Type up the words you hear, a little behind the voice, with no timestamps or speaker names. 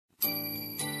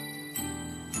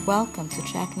Welcome to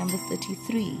track number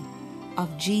 33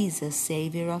 of Jesus,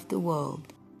 Saviour of the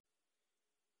World.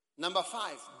 Number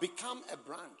 5, become a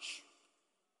branch.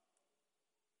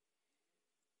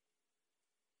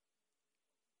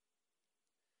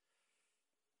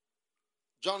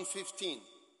 John 15.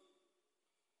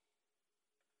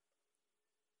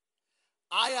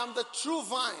 I am the true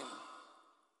vine,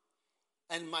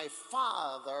 and my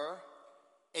Father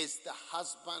is the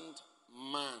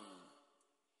husbandman.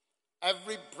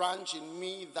 Every branch in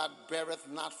me that beareth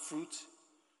not fruit,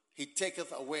 he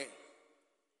taketh away.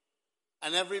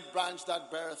 And every branch that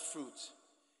beareth fruit,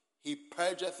 he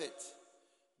purgeth it,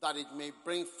 that it may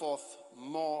bring forth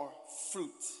more fruit.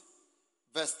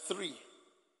 Verse 3.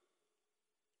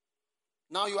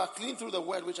 Now you are clean through the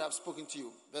word which I have spoken to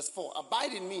you. Verse 4.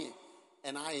 Abide in me,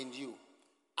 and I in you.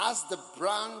 As the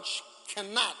branch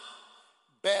cannot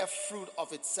bear fruit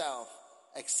of itself,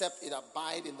 except it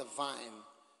abide in the vine,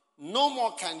 no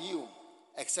more can you,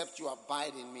 except you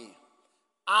abide in me.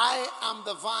 I am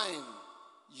the vine,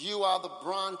 you are the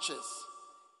branches.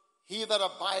 He that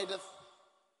abideth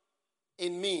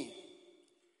in me,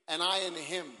 and I in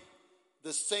him,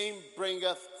 the same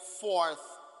bringeth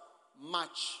forth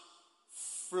much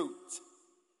fruit.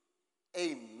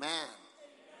 Amen.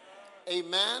 Amen.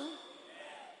 Amen.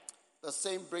 The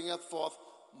same bringeth forth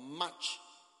much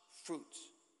fruit.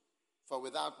 For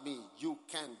without me, you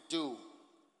can do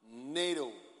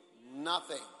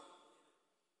nothing.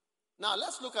 Now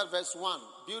let's look at verse 1.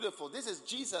 Beautiful. This is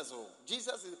Jesus.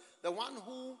 Jesus is the one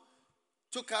who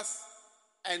took us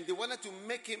and they wanted to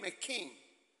make him a king.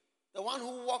 The one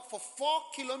who walked for 4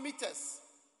 kilometers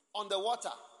on the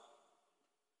water.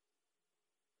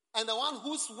 And the one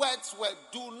whose words were,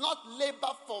 do not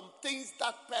labor for things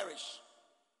that perish.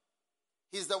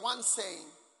 He's the one saying,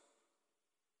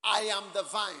 I am the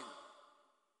vine.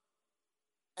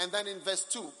 And then in verse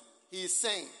 2, he is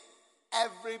saying,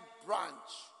 every branch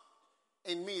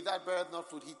in me that beareth not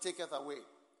fruit, he taketh away.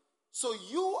 So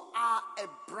you are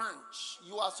a branch.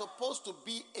 You are supposed to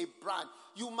be a branch.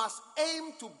 You must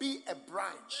aim to be a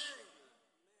branch.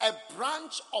 A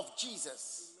branch of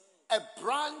Jesus. A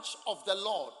branch of the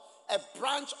Lord. A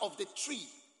branch of the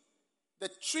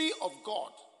tree of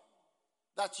God,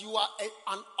 that you are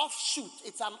an offshoot.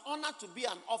 It's an honor to be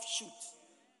an offshoot.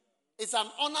 It's an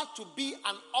honor to be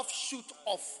an offshoot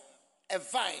of a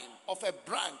vine, of a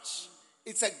branch.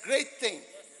 It's a great thing.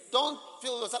 Don't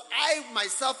feel yourself, I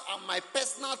myself am my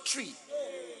personal tree.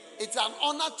 It's an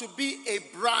honor to be a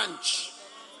branch.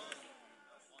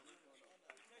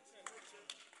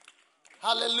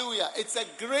 Hallelujah. It's a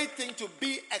great thing to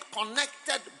be a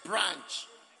connected branch.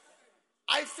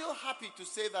 I feel happy to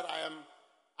say that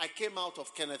I came out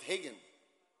of Kenneth Hagin's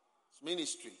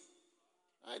ministry.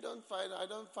 I don't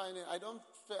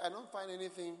find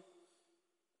anything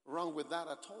wrong with that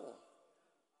at all.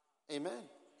 Amen.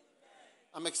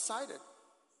 I'm excited.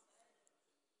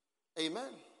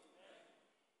 Amen.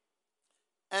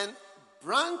 And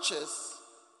branches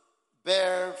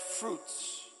bear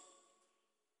fruits.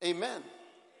 Amen.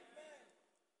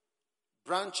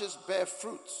 Branches bear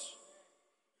fruits.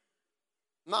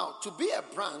 Now, to be a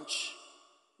branch,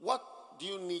 what do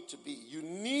you need to be? You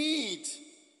need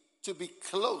to be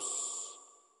close.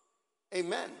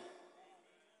 Amen.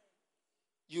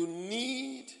 You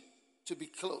need to be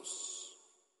close.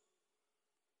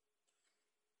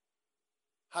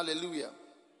 Hallelujah.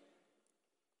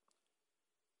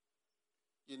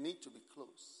 You need to be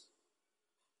close.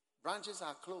 Branches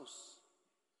are close.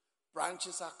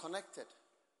 Branches are connected.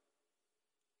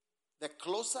 The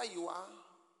closer you are,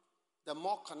 the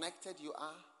more connected you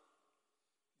are,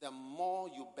 the more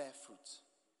you bear fruit.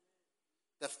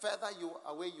 The further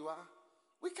away you are,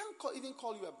 we can't even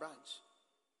call you a branch.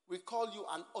 We call you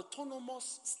an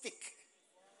autonomous stick.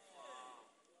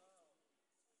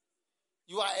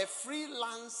 You are a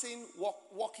freelancing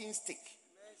walking stick.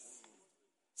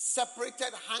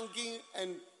 Separated, hanging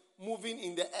and moving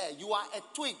in the air. You are a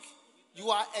twig. You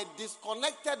are a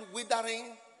disconnected,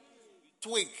 withering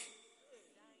twig.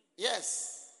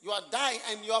 Yes, you are dying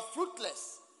and you are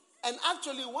fruitless. And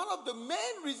actually, one of the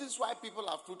main reasons why people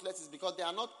are fruitless is because they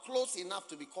are not close enough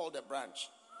to be called a branch.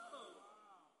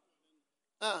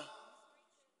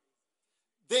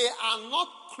 They are not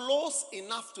close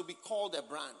enough to be called a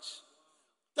branch.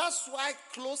 That's why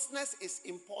closeness is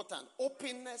important.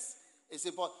 Openness is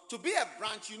important. To be a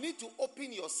branch, you need to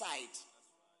open your side.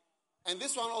 And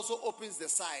this one also opens the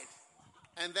side.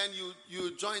 And then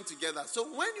you join together. So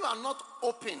when you are not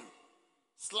open,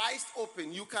 sliced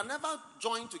open, you can never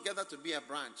join together to be a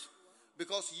branch.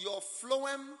 Because your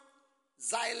phloem,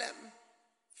 xylem,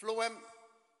 phloem.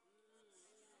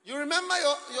 You remember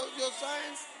your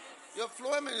science? Your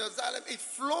phloem and your xylem, it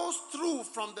flows through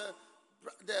from the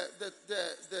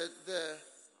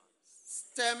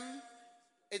stem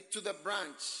to the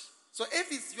branch. So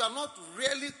if you are not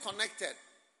really connected,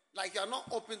 like you are not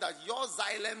open, that your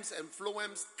xylems and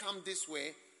phloems come this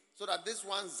way, so that this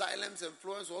one xylems and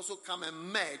phloems will also come and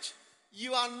merge,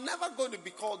 you are never going to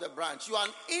be called a branch. You are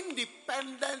an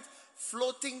independent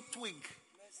floating twig.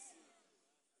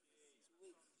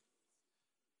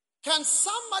 Can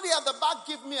somebody at the back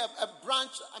give me a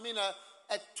branch,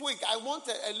 a twig? I want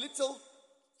a little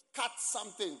cut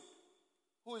something.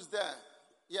 Who is there?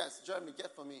 Yes, Jeremy,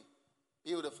 get for me.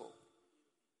 Beautiful.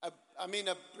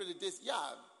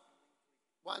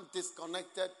 One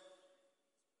disconnected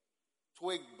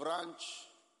twig, branch,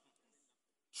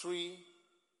 tree.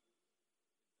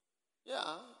 Yeah,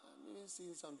 I'm even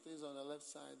seeing some things on the left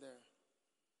side there.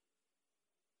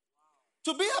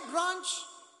 To be a branch,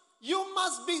 you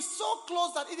must be so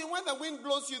close that even when the wind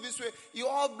blows you this way, you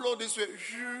all blow this way.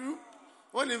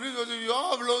 When it blows you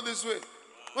all blow this way.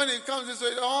 When it comes this way,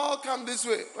 you all come this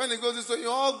way. When it goes this way, you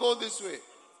all go this way.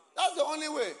 That's the only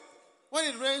way. When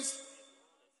it rains,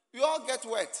 you all get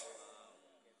wet.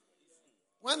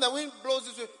 When the wind blows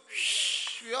this way,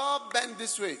 we all bend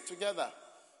this way together.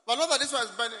 But not that this one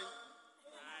is bending.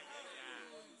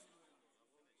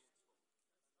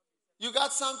 You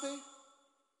got something?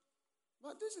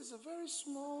 But this is a very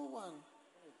small one.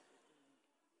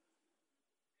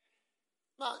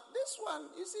 Now, this one,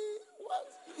 you see,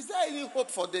 is there any hope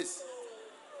for this?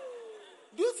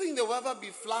 Do you think there will ever be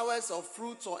flowers or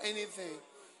fruits or anything?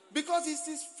 Because he's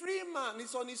this free man,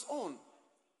 he's on his own.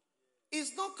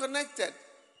 He's not connected.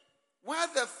 Where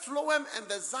the phloem and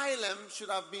the xylem should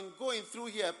have been going through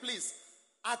here, please,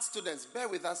 art students, bear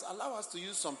with us. Allow us to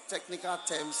use some technical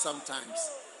terms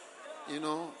sometimes.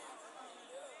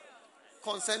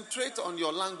 Concentrate on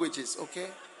your languages, okay?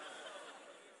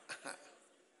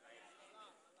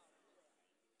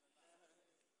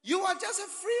 You are just a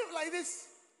free like this.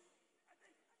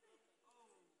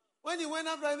 When you went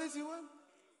up like this, you went.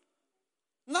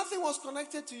 Nothing was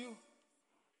connected to you.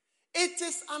 It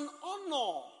is an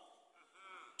honor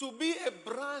to be a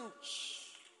branch.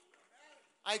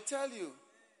 I tell you.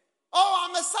 Oh,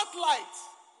 I'm a satellite.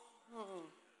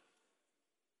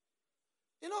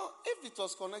 If it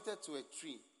was connected to a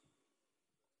tree,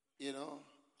 I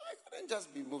couldn't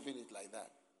just be moving it like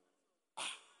that.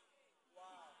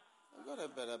 I've got a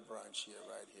better branch here,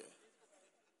 right here.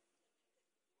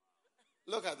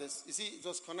 Look at this. You see, it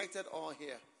was connected all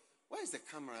here. Where is the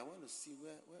camera? I want to see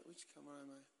which camera am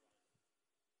I?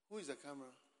 Who is the camera?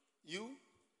 You?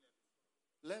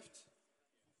 Left?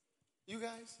 You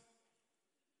guys?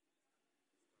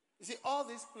 You see, all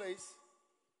this place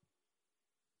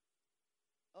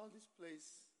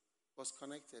was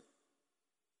connected.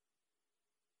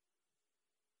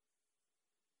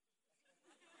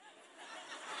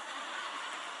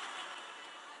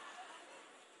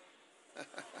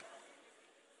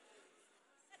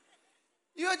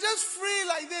 You are just free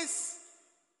like this.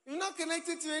 You're not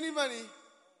connected to anybody.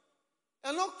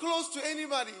 You're not close to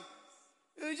anybody.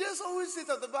 You just always sit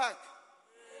at the back.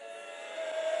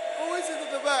 Always sit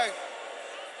at the back.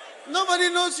 Nobody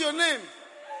knows your name.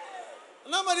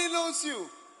 Nobody knows you.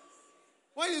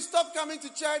 When you stop coming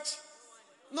to church,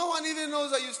 no one even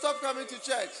knows that you stopped coming to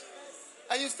church.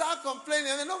 And you start complaining,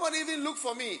 and then nobody even look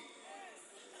for me.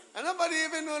 And nobody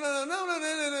even no.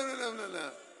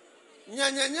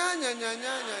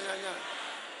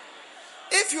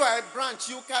 If you are a branch,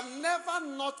 you can never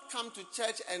not come to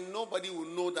church and nobody will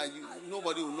know that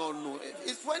nobody will not know.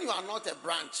 It's when you are not a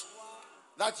branch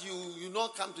that you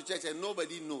not come to church and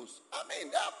nobody knows.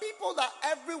 There are people that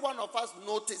every one of us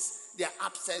notice their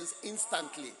absence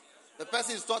instantly. The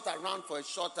person is not around for a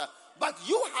short time. But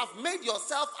you have made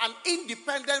yourself an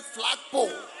independent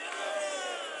flagpole.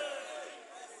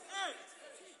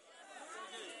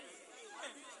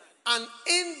 An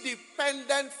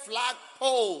independent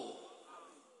flagpole.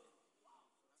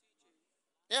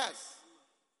 Yes.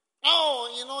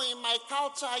 In my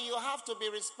culture, you have to be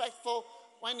respectful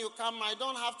when you come. I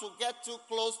don't have to get too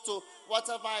close to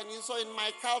whatever I need. So in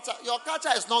my culture, your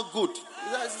culture is not good.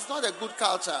 It's not a good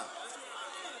culture.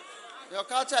 Your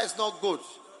culture is not good.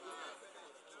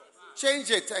 Change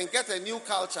it and get a new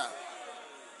culture.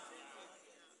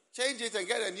 Change it and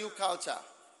get a new culture.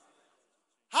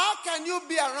 How can you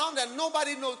be around and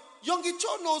nobody knows? Yonggi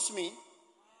Cho knows me.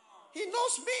 He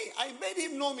knows me. I made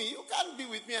him know me. You can't be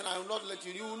with me and I will not let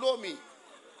you. You will know me.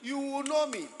 You will know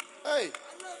me. Hey.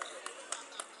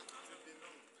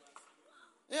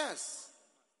 Yes.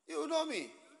 You will know me.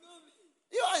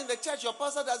 You are in the church. Your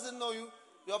pastor doesn't know you.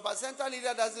 Your center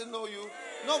leader doesn't know you.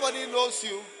 Nobody knows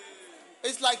you.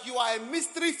 It's like you are a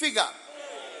mystery figure.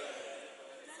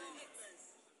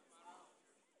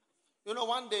 You know,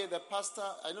 one day the pastor,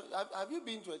 have you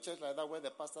been to a church like that where the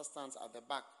pastor stands at the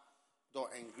back door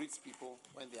and greets people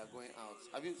when they are going out?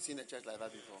 Have you seen a church like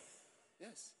that before?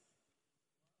 Yes.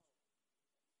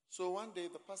 So one day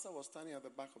the pastor was standing at the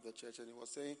back of the church and he was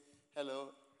saying, hello.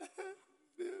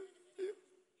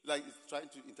 Like he's trying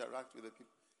to interact with the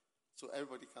people. So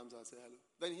everybody comes out and says hello.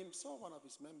 Then he saw one of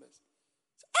his members.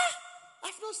 Said,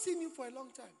 I've not seen you for a long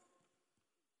time.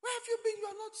 Where have you been? You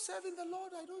are not serving the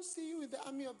Lord. I don't see you in the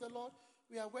army of the Lord.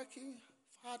 We are working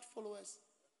hard followers.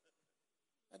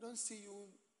 I don't see you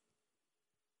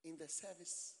in the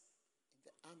service,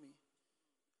 in the army.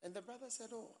 And the brother said,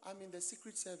 oh, I'm in the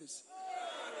secret service.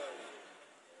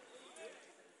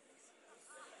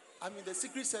 I'm in the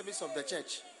secret service of the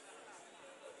church.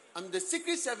 I'm in the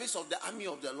secret service of the army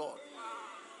of the Lord.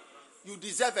 You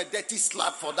deserve a dirty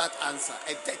slap for that answer.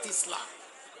 A dirty slap.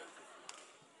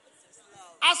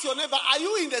 Ask your neighbor, are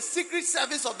you in the secret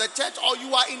service of the church or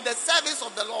you are in the service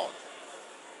of the Lord?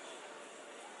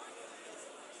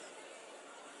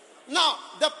 Now,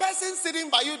 the person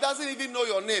sitting by you doesn't even know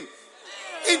your name.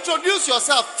 Introduce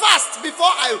yourself fast before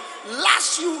I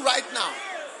lash you right now.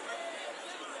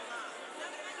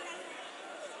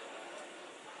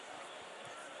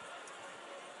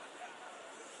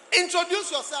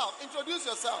 Introduce yourself. Introduce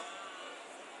yourself.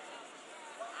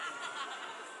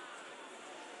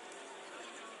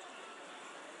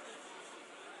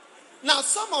 Now,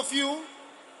 some of you,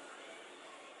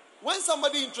 when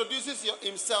somebody introduces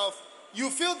himself, you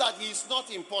feel that he is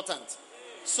not important.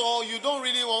 So you don't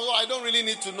really want, I don't really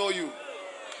need to know you.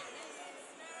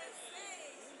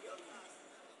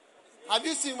 Have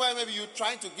you seen where maybe you're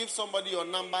trying to give somebody your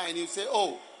number and you say,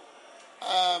 oh,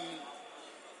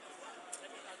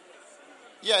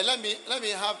 yeah, let me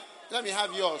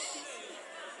have yours.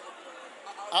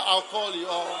 I'll call you,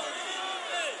 or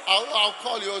I'll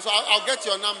call you, so I'll get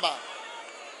your number.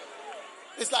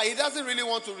 It's like he doesn't really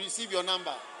want to receive your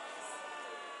number.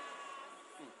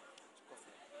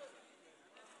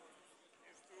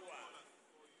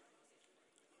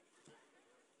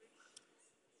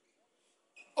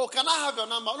 Oh, can I have your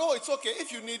number? No, it's okay.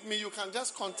 If you need me, you can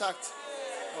just contact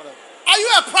whatever. Are you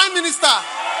a prime minister?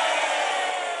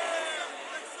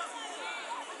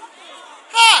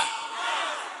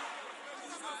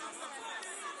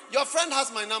 Your friend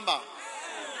has my number.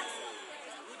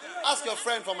 Ask your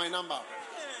friend for my number.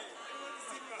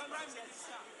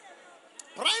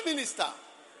 Prime Minister.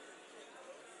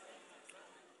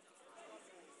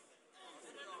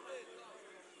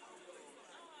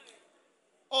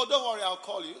 Oh, don't worry, I'll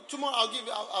call you. Tomorrow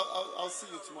I'll see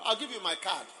you tomorrow. I'll give you my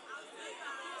card.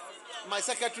 My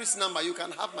secretary's number. You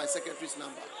can have my secretary's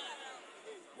number.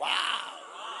 Wow.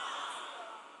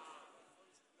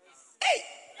 Hey!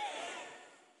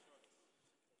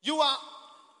 You are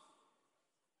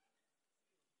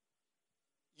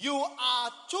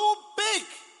too big.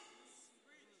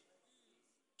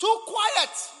 Too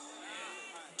quiet.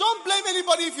 Don't blame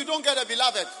anybody if you don't get a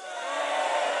beloved.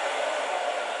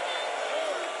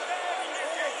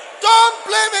 Don't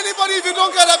blame anybody if you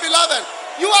don't get a beloved.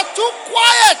 You are too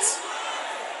quiet.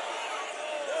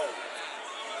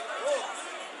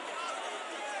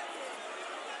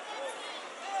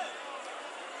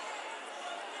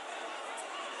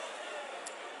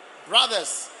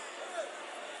 Brothers,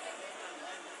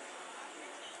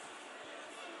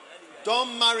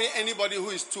 don't marry anybody who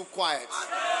is too quiet.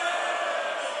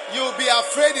 You'll be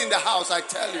afraid in the house, I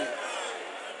tell you.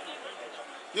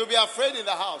 You'll be afraid in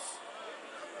the house.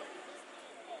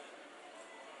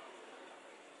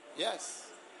 Yes.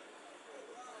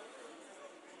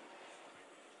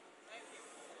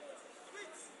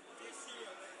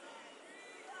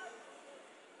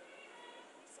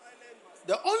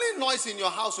 The only noise in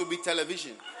your house will be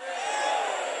television.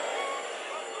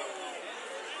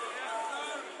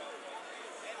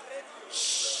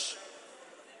 Shh.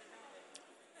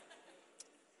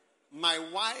 My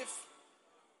wife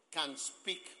can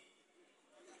speak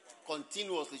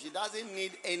continuously. She doesn't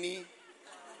need any.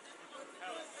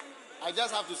 I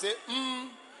just have to say,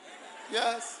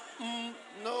 yes,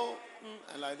 no,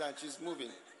 and like that. She's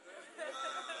moving.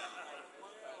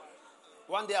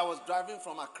 One day I was driving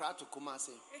from Accra to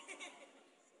Kumasi.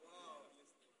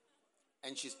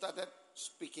 And she started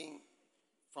speaking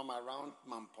from around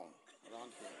Mampong,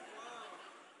 around here.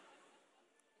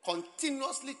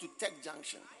 Continuously to Tech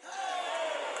Junction.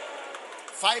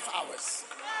 5 hours.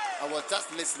 I was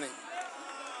just listening.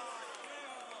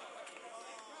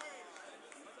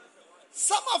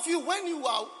 Some of you,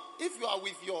 if you are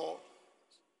with your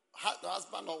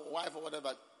husband or wife or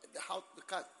whatever, the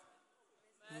car.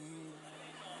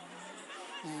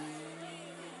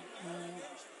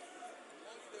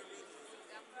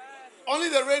 Only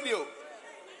the radio.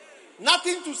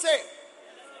 Nothing to say.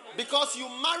 Because you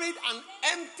married an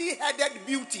empty-headed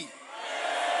beauty.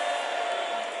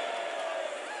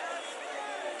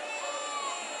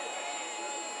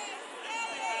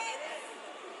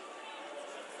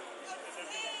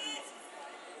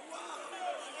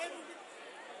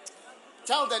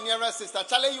 Tell the nearest sister,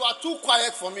 Charlie, you are too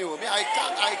quiet for me. I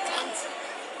can't.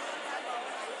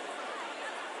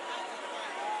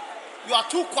 You are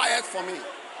too quiet for me.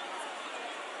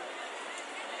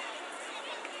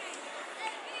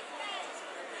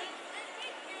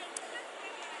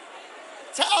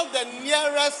 Tell the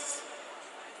nearest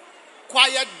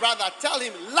quiet brother, tell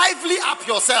him, lively up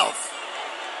yourself.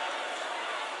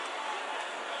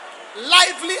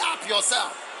 Lively up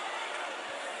yourself.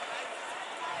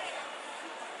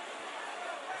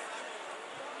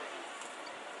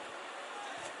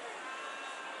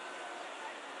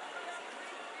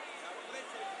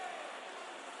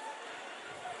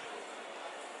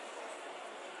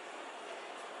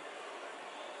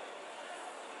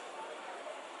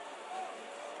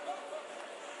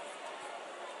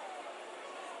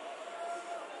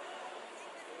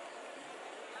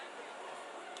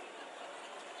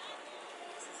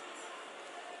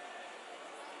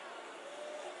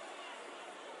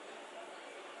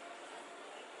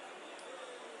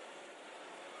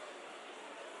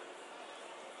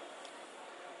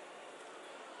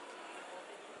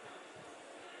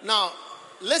 Now,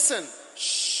 listen.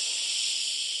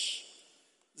 Shh.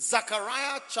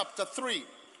 Zechariah chapter 3.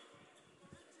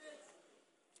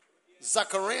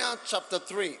 Zechariah chapter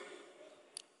 3.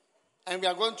 And we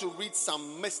are going to read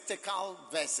some mystical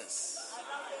verses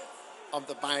of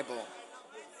the Bible.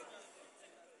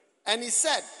 And he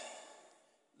said,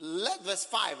 verse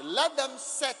 5, let them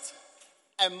set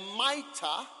a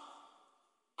mitre.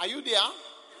 Are you there?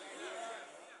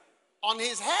 On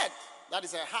his head. That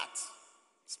is a hat.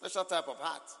 Special type of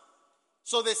hat.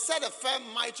 So they set a firm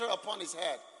mitre upon his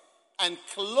head and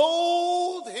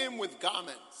clothed him with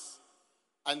garments.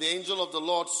 And the angel of the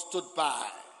Lord stood by.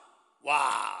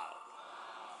 Wow.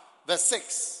 Verse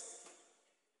 6.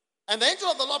 And the angel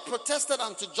of the Lord protested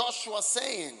unto Joshua,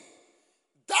 saying,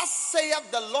 thus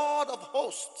saith the Lord of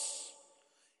hosts,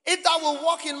 if thou wilt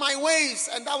walk in my ways,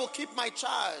 and thou wilt keep my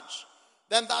charge,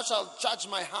 then thou shalt judge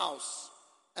my house,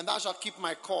 and thou shalt keep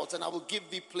my courts, and I will give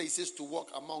thee places to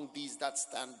walk among these that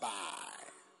stand by.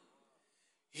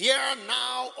 Hear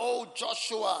now, O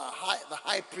Joshua, the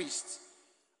high priest.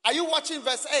 Are you watching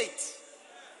verse 8?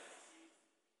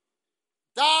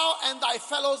 Thou and thy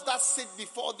fellows that sit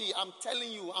before thee, I'm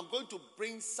telling you, I'm going to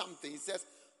bring something. It says,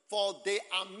 for they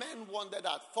are men wondered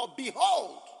at. For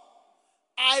behold,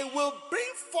 I will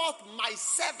bring forth my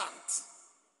servant,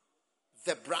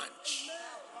 the branch.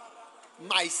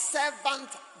 My servant,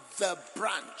 the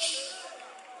branch.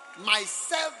 My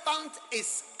servant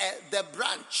is the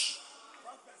branch.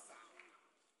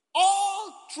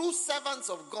 All true servants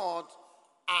of God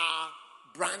are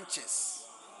branches.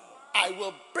 I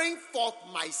will bring forth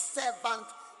my servant,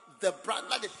 the branch.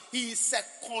 He is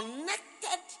a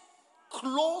connected,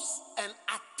 close, and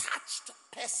attached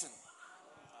person.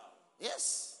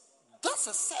 Yes, that's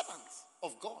a servant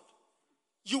of God.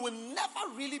 You will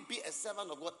never really be a servant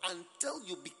of God until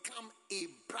you become a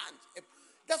branch.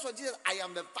 That's what Jesus, I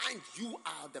am the vine, you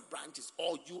are the branches,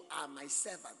 or you are my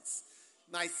servants.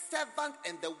 My servant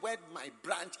and the word my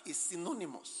branch is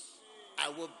synonymous. I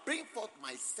will bring forth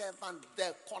my servant,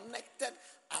 the connected,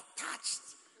 attached,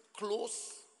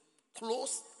 close,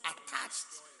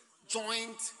 attached,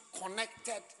 joint,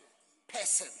 connected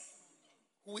person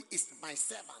who is my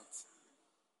servant.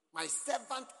 My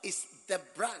servant is the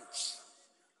branch.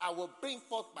 I will bring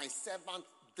forth my servant,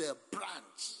 the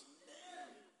branch.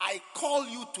 I call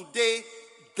you today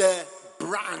the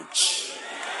branch.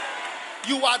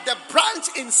 You are the branch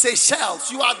in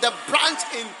Seychelles. You are the branch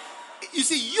in... You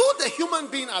see, you, the human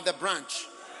being, are the branch.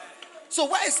 So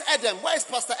where is Adam? Where is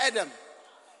Pastor Adam?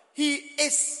 He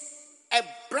is a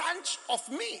branch of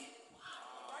me.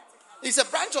 He's a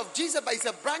branch of Jesus, but he's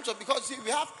a branch of... Because see,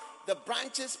 we have the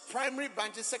branches, primary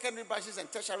branches, secondary branches,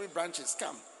 and tertiary branches.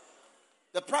 Come.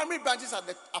 The primary branches are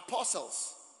the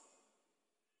apostles.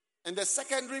 And the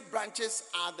secondary branches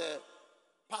are the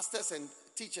pastors and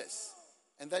teachers.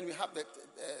 And then we have the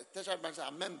tertiary branches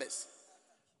are members.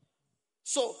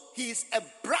 So he is a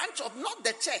branch of not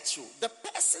the church. The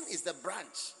person is the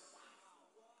branch.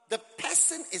 The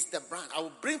person is the branch. I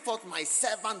will bring forth my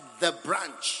servant, the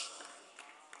branch.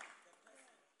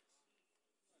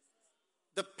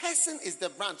 The person is the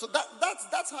branch. So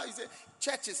that's how you say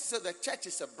church is. So the church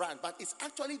is a branch, but it's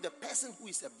actually the person who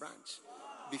is a branch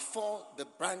before the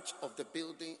branch of the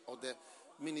building or the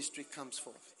ministry comes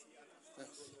forth.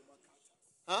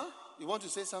 Huh? You want to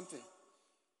say something?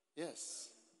 Yes.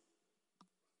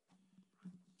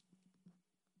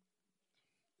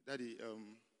 Daddy,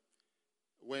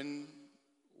 when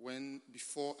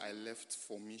before I left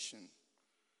for mission,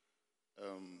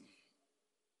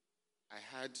 I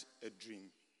had a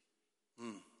dream.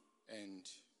 And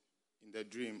in the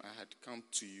dream, I had come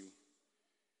to you.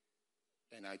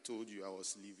 And I told you I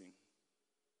was leaving.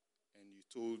 And you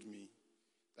told me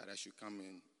that I should come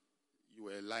in. You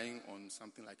were lying on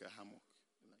something like a hammock.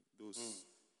 Like those.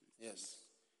 Yes.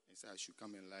 And said I should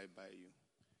come and lie by you.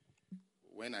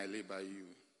 When I lay by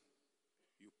you,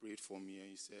 you prayed for me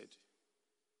and you said,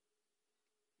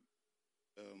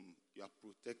 you are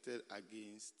protected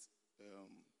against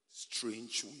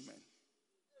strange women.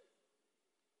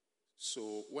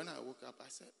 So when I woke up, I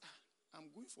said, I'm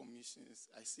going for missions.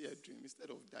 I see a dream. Instead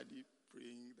of Daddy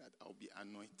praying that I'll be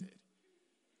anointed.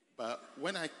 But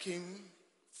when I came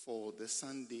for the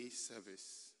Sunday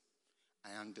service,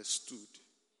 I understood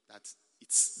that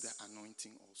it's the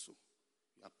anointing also.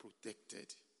 You are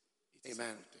protected. It's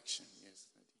Amen. A protection, yes.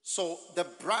 So the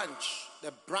branch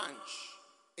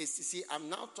is, you see, I'm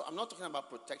not talking about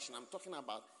protection. I'm talking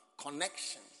about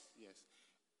connection. Yes.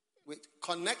 With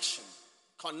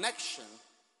connection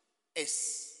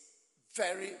is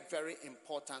very, very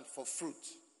important for fruit.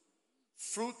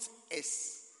 Fruit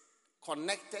is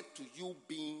connected to you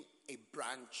being a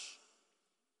branch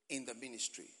in the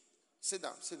ministry. Sit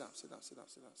down. Sit.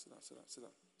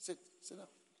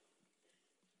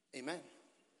 Amen.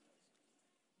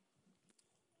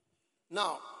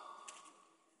 Now,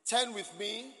 turn with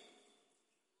me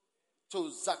to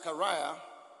Zechariah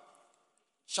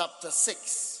chapter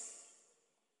 6.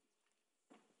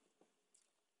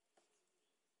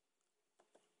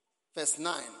 Verse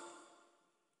 9.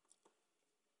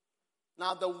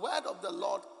 Now the word of the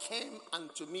Lord came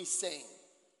unto me, saying,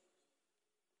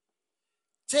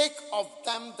 take of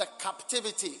them the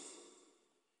captivity,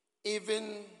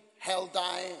 even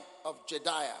Heldai of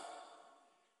Jediah,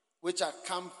 which are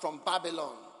come from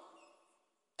Babylon,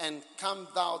 and come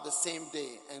thou the same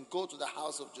day, and go to the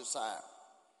house of Josiah.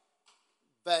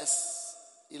 Verse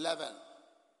 11.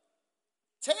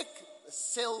 Take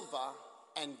silver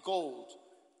and gold,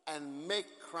 and make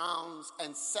crowns,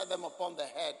 and set them upon the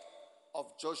head of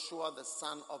Joshua the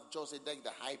son of Josedek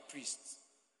the high priest.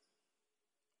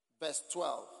 Verse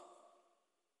 12.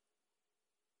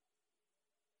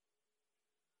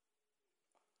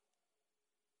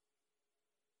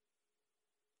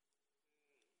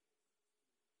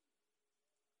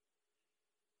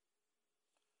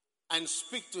 And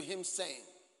speak to him, saying,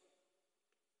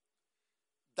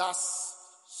 thus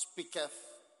speaketh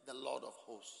the Lord of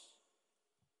hosts,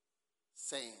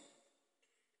 saying,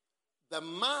 the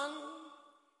man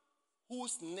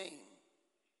whose name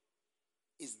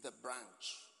is the branch.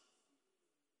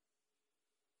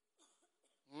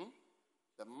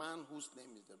 The man whose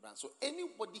name is the branch. So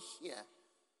anybody here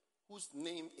whose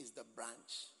name is the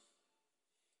branch,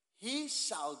 he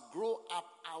shall grow up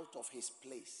out of his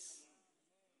place.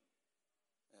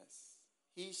 Yes.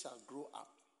 He shall grow up,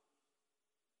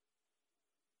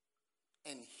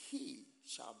 and he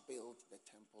shall build the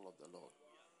temple of the Lord.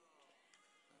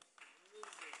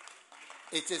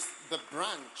 It is the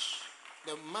branch,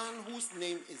 the man whose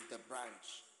name is the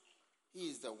branch. He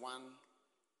is the one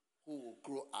who will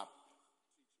grow up,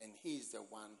 and he is the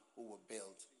one who will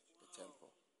build the temple.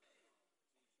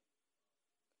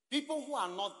 People who are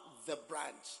not the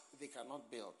branch, they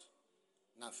cannot build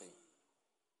nothing.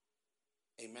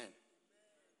 Amen.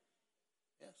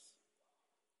 Yes.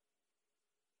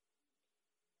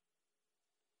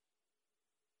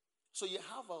 So you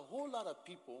have a whole lot of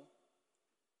people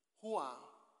who are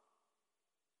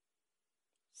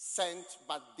sent,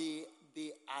 but they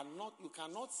are not, you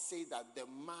cannot say that the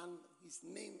man, his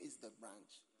name is the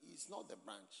branch. He is not the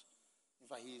branch. In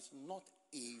fact, he is not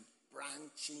a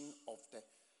branching of the...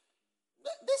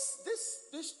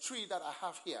 This tree that I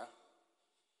have here,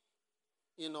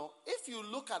 you know, if you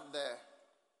look at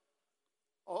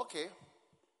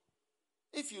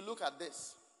if you look at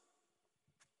this,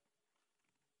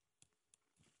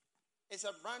 it's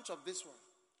a branch of this one.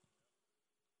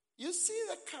 You see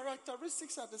the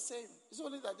characteristics are the same. It's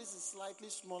only that this is slightly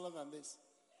smaller than this.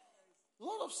 A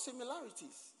lot of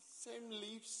similarities. Same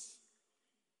leaves,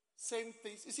 same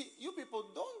things. You see, you people,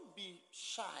 don't be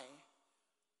shy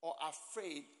or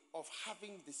afraid of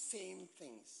having the same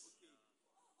things.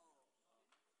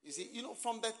 You see, you know,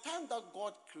 from the time that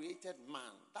God created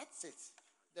man, that's it.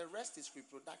 The rest is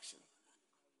reproduction.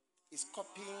 It's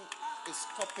copying.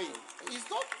 He's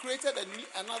not created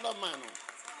another man.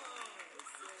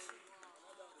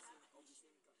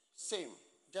 Same.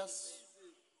 Just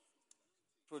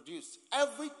produced.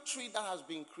 Every tree that has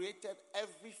been created,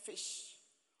 every fish,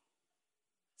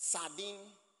 sardine,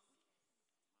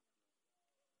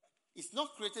 it's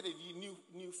not created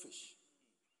a new fish.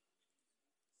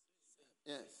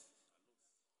 Yes.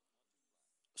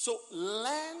 So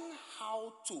learn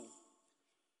how to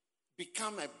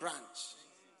become a branch.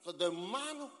 So the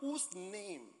man whose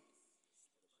name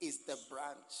is the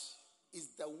branch is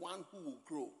the one who will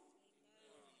grow.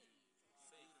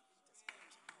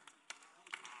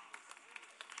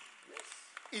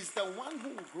 Is the one who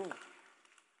will grow.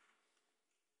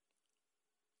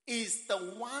 Is the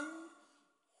one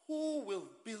who will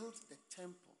build the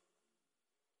temple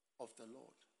of the Lord.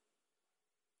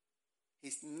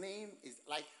 His name is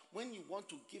like when you want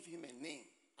to give him a name,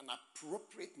 an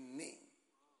appropriate name.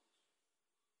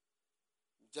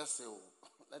 Just say, oh,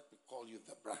 let me call you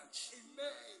the branch.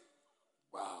 Amen.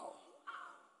 Wow.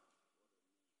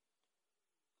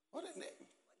 What a name.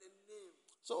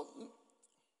 So,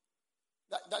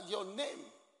 that your name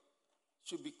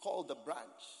should be called the branch.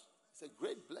 It's a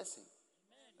great blessing.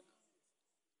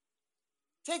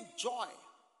 Take joy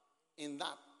in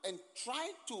that and try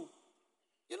to,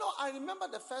 I remember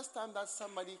the first time that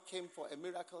somebody came for a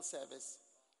miracle service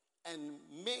and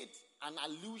made an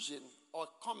allusion or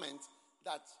comment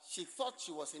that she thought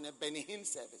she was in a Benny Hinn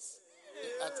service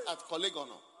at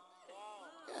Kolegono.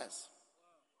 Yes.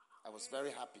 I was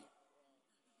very happy.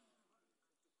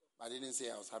 I didn't say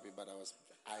I was happy, but I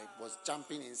was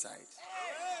jumping inside.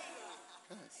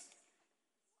 Yes.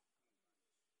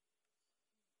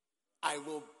 I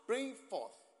will bring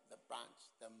forth the branch,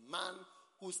 the man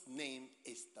whose name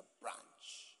is the branch.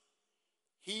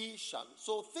 He shall.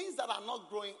 So things that are not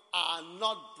growing are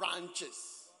not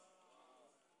branches.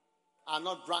 Are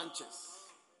not branches.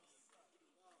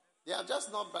 They are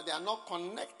just not, but they are not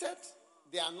connected.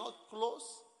 They are not close.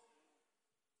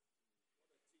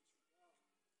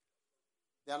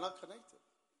 They are not connected.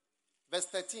 Verse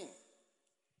 13.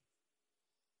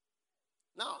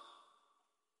 Now,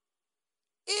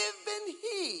 even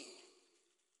he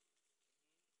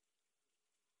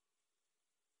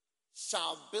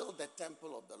shall build the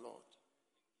temple of the Lord,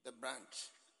 the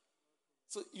branch.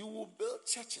 So you will build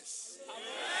churches.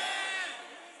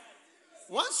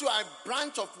 Once you are a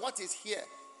branch of what is here,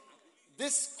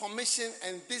 this commission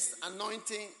and this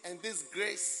anointing and this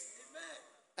grace,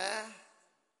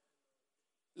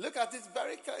 look at it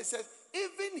very clearly. It says,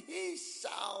 even he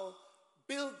shall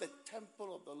build the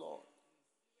temple of the Lord,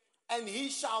 and he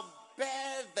shall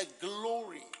bear the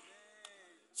glory.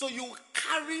 So you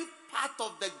carry part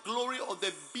of the glory or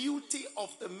the beauty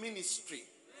of the ministry.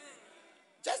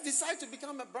 Just decide to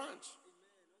become a branch,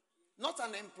 not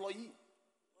an employee.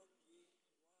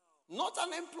 Not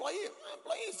an employee.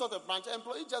 Employee is not a branch. An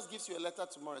employee just gives you a letter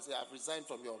tomorrow and says, I've resigned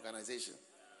from your organization.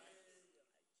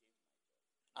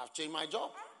 I've changed my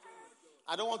job.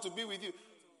 I don't want to be with you.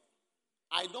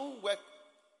 I don't work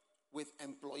with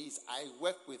employees. I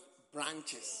work with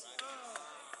branches.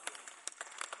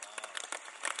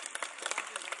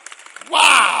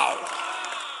 Wow!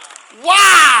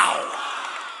 Wow!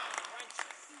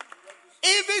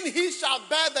 Even he shall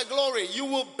bear the glory. You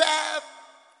will bear.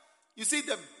 You see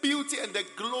the beauty and the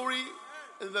glory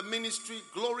in the ministry.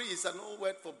 Glory is an old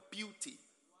word for beauty.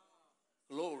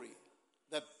 Glory.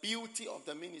 The beauty of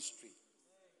the ministry.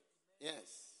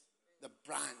 Yes. The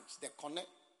branch, the connect.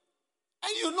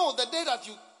 And you know the day that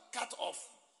you cut off,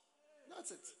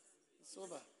 that's it. It's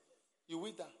over. You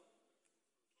wither.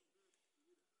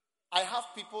 I have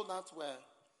people that were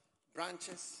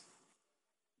branches,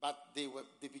 but they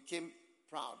became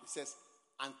proud. It says,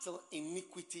 until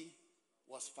iniquity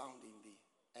was found in thee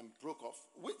and broke off.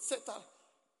 With Satan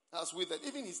has withered.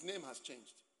 Even his name has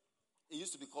changed. It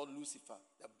used to be called Lucifer,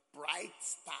 the bright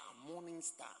star, morning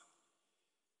star,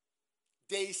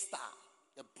 day star,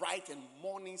 the bright and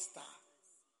morning star.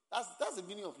 That's the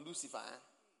meaning of Lucifer.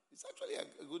 It's actually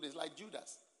a good name. It's like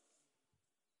Judas.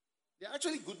 They're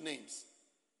actually good names.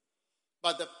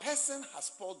 But the person has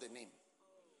spoiled the name.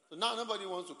 So now nobody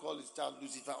wants to call his child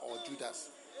Lucifer or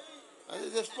Judas.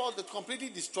 They completely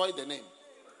destroyed the name.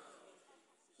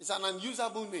 It's an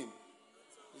unusable name.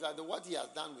 It's like what he has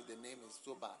done with the name is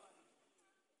so bad.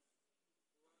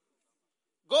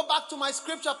 Go back to my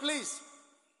scripture, please.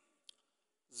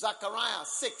 Zechariah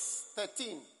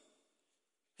 6:13.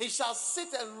 He shall sit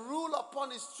and rule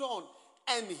upon his throne,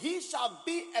 and he shall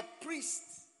be a priest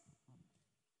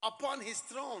upon his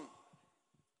throne.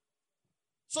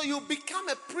 So you become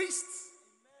a priest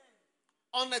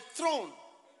on a throne.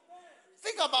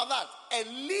 Think about that. A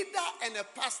leader and a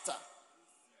pastor.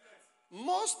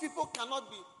 Most people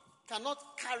cannot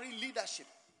carry leadership.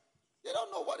 They don't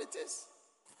know what it is.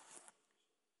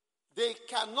 They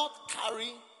cannot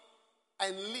carry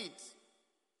and lead.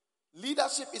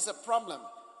 Leadership is a problem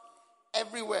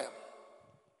everywhere.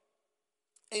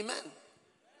 Amen.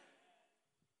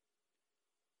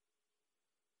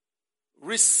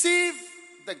 Receive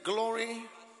the glory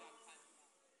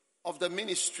of the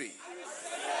ministry.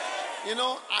 You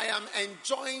know, I am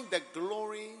enjoying the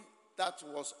glory that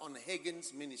was on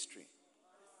Hagin's ministry.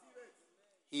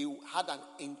 He had an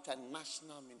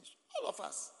international ministry. All of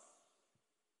us.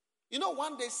 You know,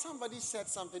 one day somebody said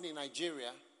something in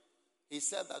Nigeria. He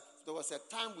said that there was a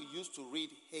time we used to read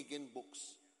Hagin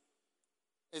books.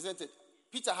 Isn't it?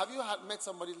 Peter, have you met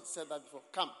somebody who said that before?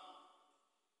 Come.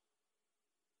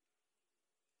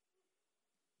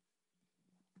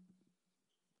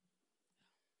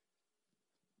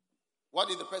 What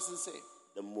did the person say?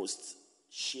 The most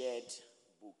shared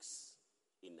books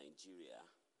in Nigeria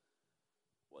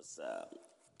was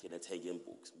Kenneth Hagin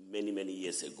books. Many, many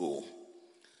years ago.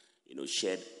 You know,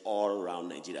 shared all around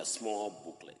Nigeria. Small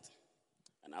booklet.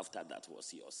 And after that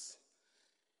was yours.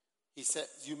 He said,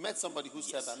 you met somebody who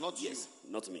said that, not you?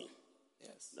 Not me.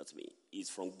 Yes. Not me. He's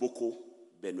from Boko,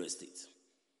 Benue State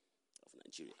of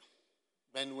Nigeria.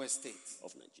 Benue State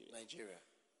of Nigeria. Nigeria.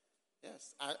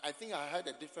 Yes. I think I heard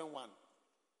a different one.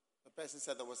 The person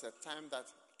said there was a time that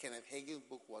Kenneth Hagin's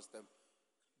book was the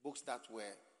books that were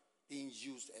being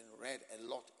used and read a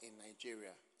lot in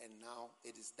Nigeria. And now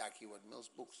it is Dag Heward-Mills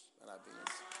books that are being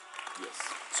used.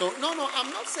 Yes. So, no, I'm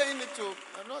not saying it to,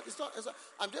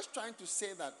 I'm just trying to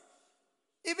say that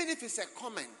even if it's a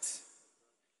comment,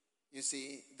 you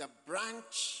see, the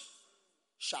branch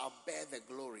shall bear the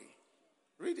glory.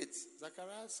 Read it.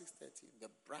 Zechariah 6:13. The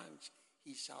branch,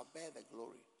 he shall bear the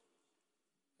glory.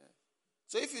 Yeah.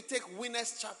 So if you take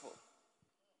Winners Chapel,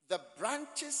 the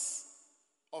branches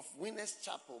of Winners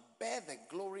Chapel bear the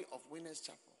glory of Winners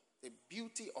Chapel. The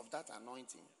beauty of that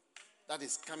anointing that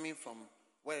is coming from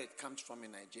where it comes from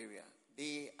in Nigeria.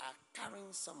 They are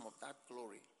carrying some of that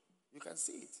glory. You can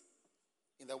see it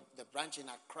in the branch in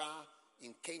Accra,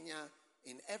 in Kenya,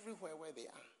 in everywhere where they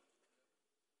are.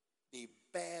 They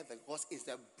bear because it's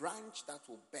the branch that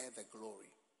will bear the glory.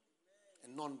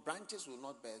 And non-branches will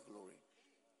not bear glory.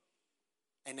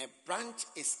 And a branch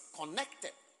is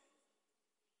connected.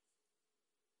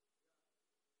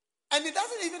 And it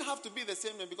doesn't even have to be the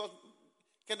same name because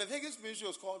Kenneth Hagin's ministry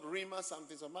was called Rima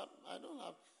something. So I don't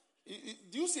have.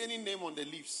 Do you see any name on the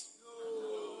leaves?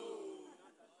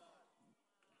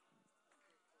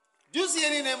 Do you see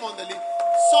any name on the leaf?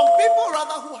 Some people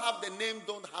rather who have the name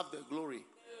don't have the glory.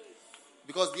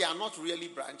 Because they are not really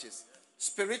branches.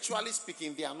 Spiritually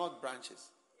speaking, they are not branches.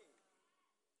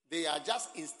 They are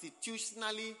just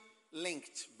institutionally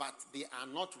linked, but they are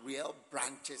not real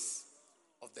branches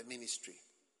of the ministry.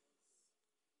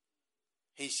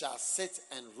 He shall sit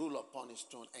and rule upon his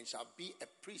throne and shall be a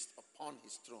priest upon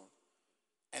his throne.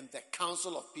 And the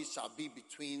counsel of peace shall be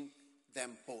between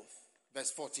them both.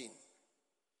 Verse 14.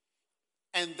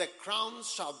 And the crowns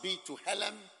shall be to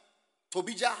Helem,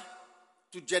 Tobijah,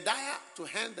 to Jedaiah, to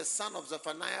hand the son of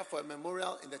Zephaniah for a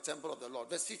memorial in the temple of the Lord.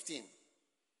 Verse 15.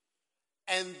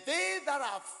 And they that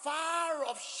are far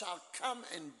off shall come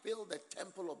and build the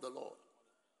temple of the Lord.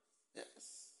 Yes.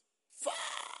 Far.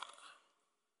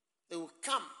 They will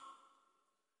come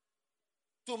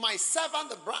to my servant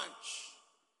the branch,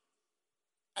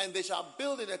 and they shall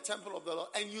build in the temple of the Lord.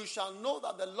 And you shall know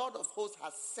that the Lord of hosts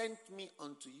has sent me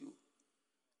unto you.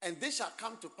 And this shall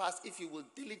come to pass if you will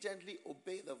diligently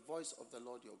obey the voice of the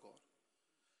Lord your God.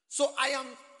 So I am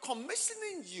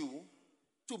commissioning you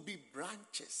to be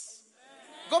branches.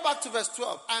 Amen. Go back to verse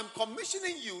 12. I am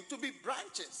commissioning you to be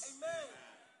branches. Amen.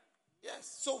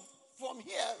 Yes. So from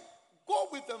here, go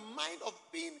with the mind of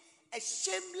being a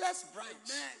shameless branch.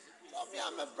 Tell me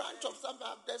I'm a branch of something.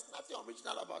 There's nothing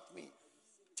original about me.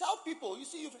 Tell people, you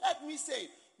see, you've heard me say,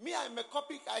 me, I'm a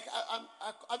copy.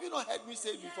 Have you not heard me say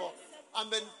it before? I'm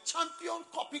a champion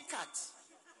copycat.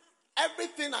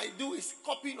 Everything I do is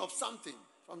copying of something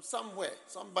from somewhere,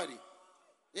 somebody.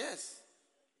 Yes.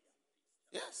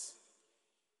 Yes.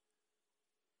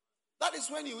 That is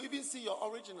when you even see your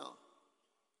original.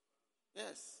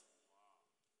 Yes.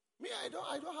 Me, I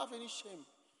don't have any shame.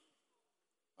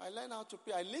 I learn how to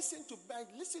pray. I listen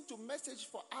to message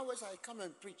for hours. I come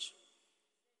and preach.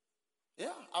 Yeah,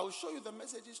 I will show you the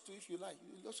messages too if you like.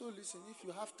 You also listen if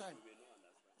you have time.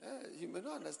 Yeah, you may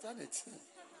not understand it.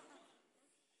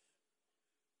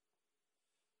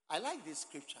 I like this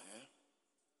scripture.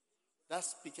 That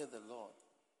speaketh the Lord.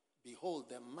 Behold,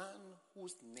 the man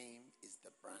whose name is the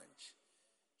branch,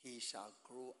 he shall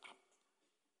grow up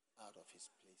out of his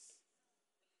place.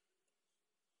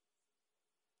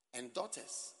 And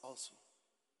daughters also.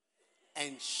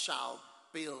 And shall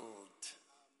build.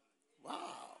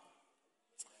 Wow.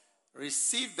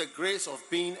 Receive the grace of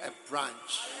being a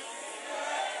branch.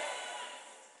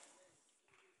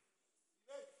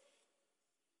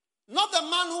 Not the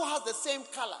man who has the same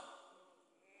color.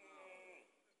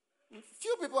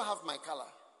 Few people have my color.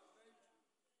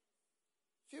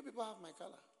 Few people have my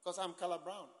color because I'm color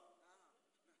brown.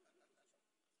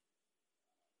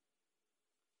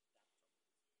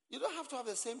 You don't have to have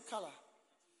the same color.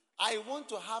 I want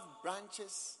to have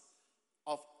branches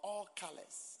of all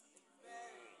colors.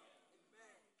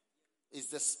 It's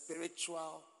the spiritual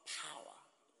power.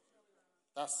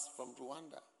 That's from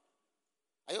Rwanda.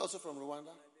 Are you also from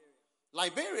Rwanda?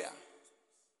 Liberia.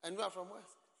 And you are from where?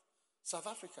 South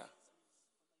Africa.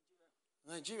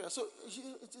 Nigeria. So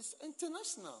it is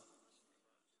international.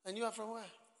 And you are from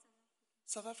where?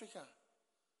 South Africa.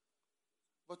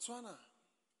 Botswana.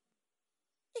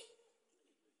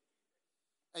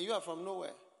 And you are from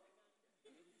nowhere.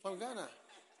 From Ghana.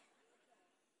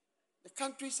 The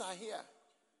countries are here.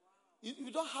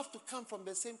 You don't have to come from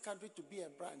the same country to be a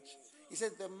branch. He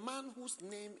said, the man whose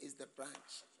name is the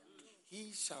branch,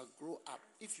 he shall grow up.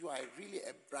 If you are really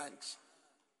a branch,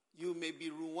 you may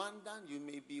be Rwandan, you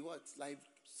may be what? Like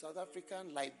South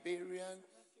African, Liberian,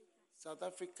 South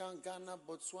African, Ghana,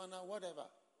 Botswana, whatever.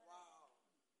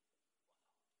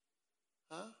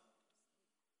 Huh?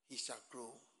 He shall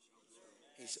grow.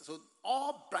 So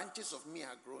all branches of me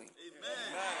are growing.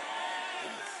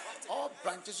 Amen. All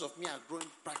branches of me are growing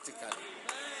practically.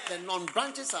 The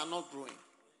non-branches are not growing.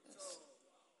 Yes.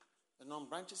 The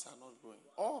non-branches are not growing.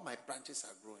 All my branches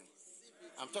are growing.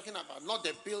 I'm talking about not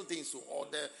the buildings or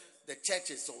the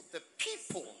churches or the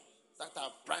people that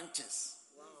are branches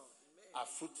are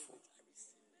fruitful.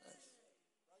 Yes.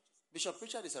 Bishop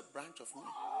Richard is a branch of me.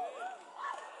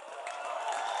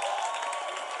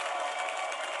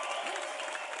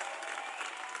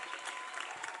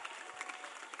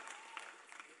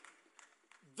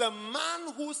 The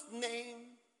man whose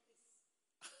name,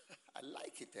 I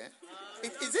like it, eh?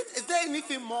 Is there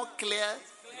anything more clear?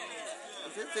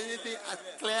 Is there anything as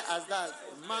clear as that?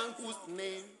 The man whose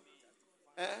name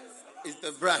is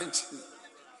the branch.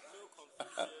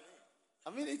 I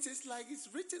mean, it is like it's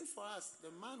written for us. The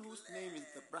man whose name is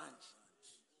the branch.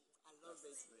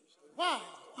 Wow,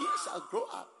 he shall grow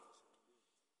up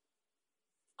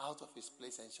out of his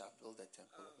place and shall build the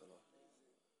temple of the Lord.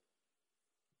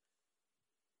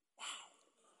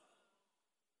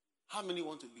 How many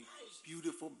want to be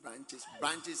beautiful branches?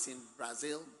 Branches in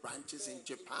Brazil, branches in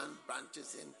Japan,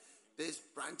 branches in this,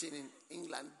 branching in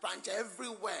England, branch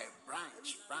everywhere.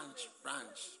 Branch.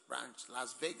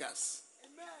 Las Vegas.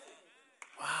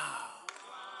 Wow.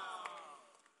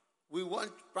 We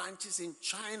want branches in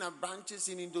China, branches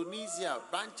in Indonesia,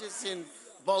 branches in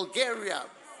Bulgaria,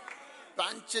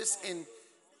 branches in...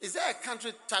 Is there a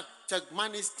country,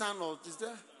 Turkmenistan, or is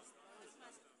there?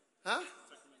 Huh?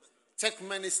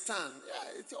 Turkmenistan.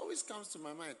 Yeah, it always comes to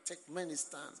my mind.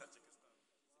 Turkmenistan.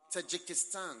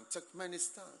 Tajikistan.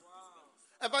 Turkmenistan.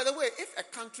 And by the way, if a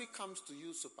country comes to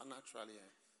you supernaturally,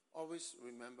 always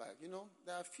remember,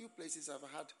 there are a few places I've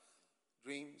had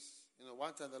dreams.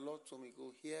 One time the Lord told me,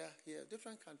 go here,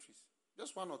 different countries.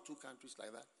 Just one or two countries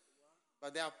like that.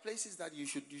 But there are places that you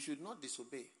should not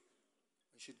disobey.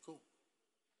 You should go.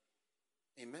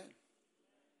 Amen.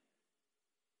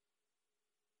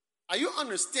 Are you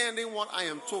understanding what I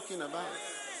am talking about?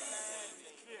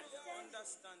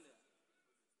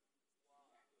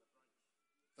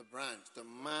 The branch, the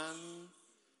man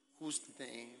whose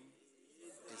name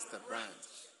is the branch.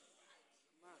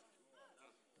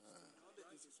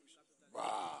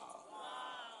 Wow.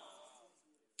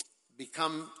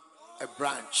 Become a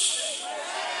branch.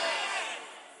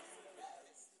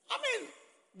 I mean,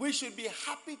 we should be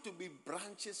happy to be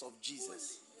branches of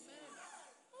Jesus.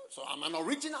 So I'm an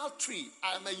original tree.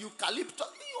 I'm a eucalyptus.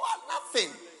 You are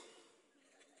nothing.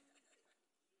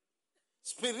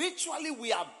 Spiritually,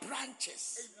 we are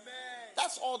branches. Amen.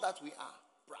 That's all that we are.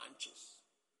 Branches.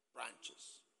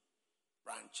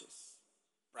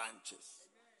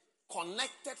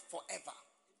 Connected forever.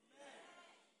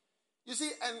 You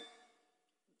see, and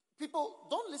people,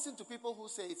 don't listen to people who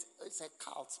say it's a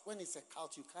cult. When it's a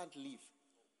cult, you can't leave.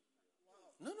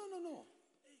 No.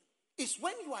 It's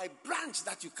when you are a branch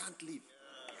that you can't leave.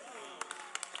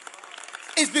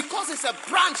 It's because it's a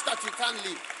branch that you can't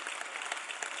leave.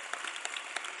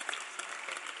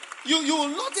 You will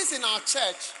notice in our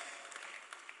church,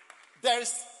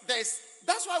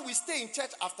 that's why we stay in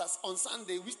church on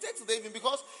Sunday. We stay till the evening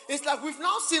because it's like we've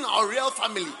now seen our real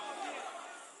family.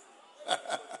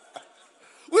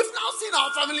 We've now seen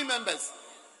our family members.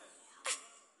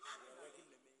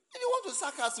 And you want to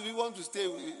sack us, we want to stay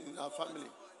in our family.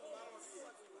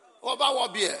 What about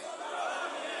what beer?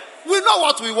 We know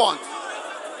what we want.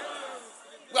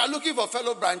 We are looking for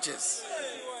fellow branches.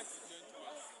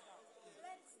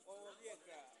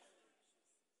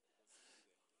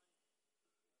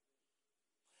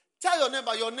 Tell your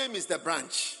neighbor, your name is the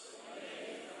branch.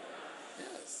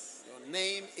 Yes, your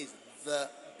name is the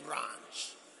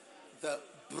branch. The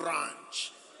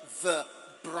branch. The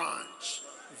branch.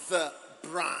 The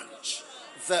branch.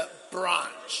 The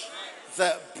branch.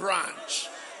 The branch.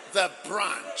 The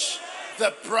branch.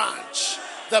 The branch.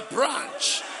 The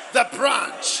branch. The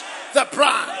branch. The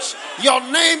branch. Your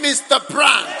name is the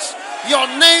branch. Your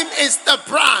name is the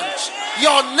branch.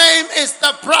 Your name is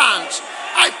the branch.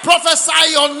 I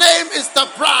prophesy your name is the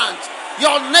branch.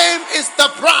 Your name is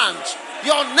the branch.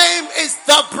 Your name is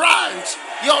the branch.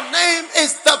 Your name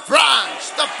is the branch.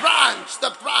 The branch.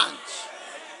 The branch.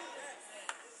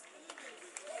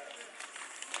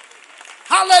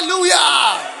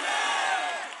 Hallelujah.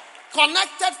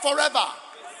 Connected forever.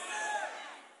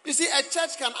 You see, a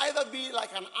church can either be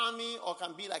like an army or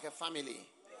can be like a family.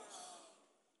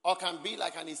 Or can be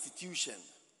like an institution.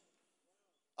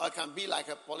 Or it can be like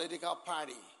a political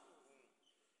party.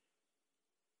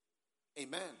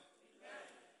 Amen.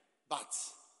 But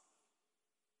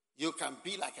you can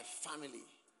be like a family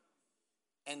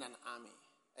and an army.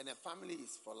 And a family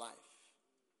is for life.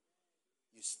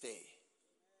 You stay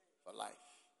for life.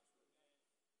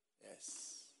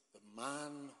 Yes. The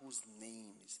man whose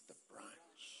name is the branch.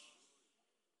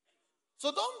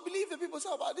 So don't believe the people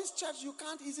say about this church you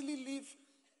can't easily leave.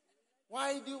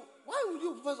 Why would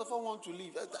you first of all want to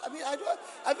leave? Are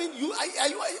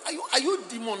you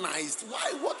demonized?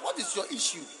 Why? What is your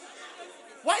issue?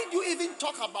 Why do you even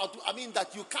talk about?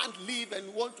 That you can't leave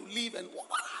and want to leave, and what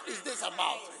is this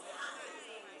about?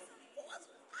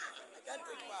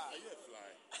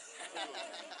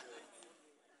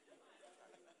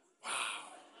 Wow!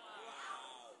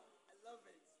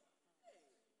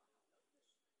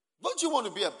 Don't you want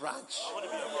to be a branch? I want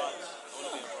to be a branch.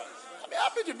 I'm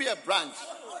happy to be a branch.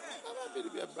 I'm happy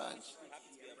to be a branch.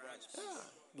 Yeah.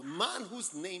 The man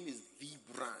whose name is the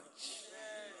branch.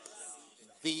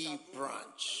 The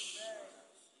branch.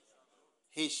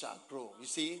 He shall grow. You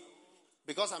see?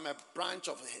 Because I'm a branch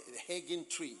of the Hagen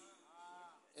tree.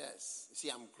 Yes. You see,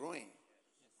 I'm growing.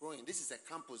 Growing. This is a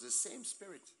campus. The same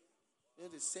spirit. Yeah,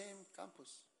 the same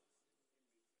campus.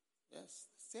 Yes.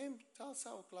 Same Tulsa,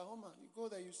 Oklahoma. You go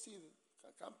there, you see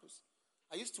the campus.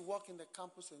 I used to walk in the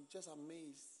campus and just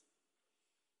amazed.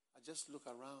 I just look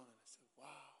around and I say,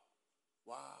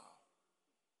 wow.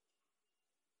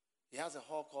 He has a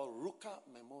hall called Ruka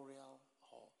Memorial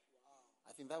Hall.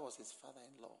 I think that was his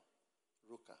father-in-law,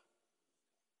 Ruka.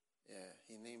 Yeah,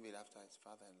 he named it after his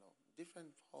father-in-law.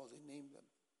 Different halls, he named them.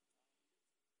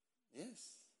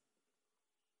 Yes.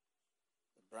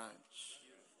 The branch.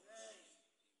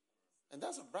 And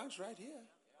that's a branch right here.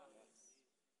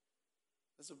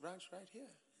 There's a branch right here.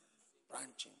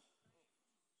 Branching.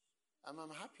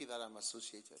 I'm happy that I'm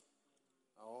associated.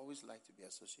 I always like to be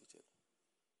associated.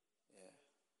 Yeah.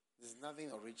 There's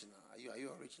nothing original. Are you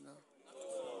original?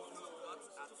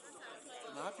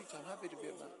 I'm happy to be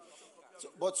a branch. So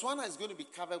Botswana is going to be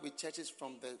covered with churches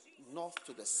from the north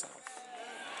to the south.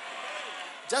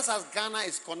 Just as Ghana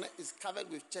is covered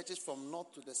with churches from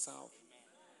north to the south.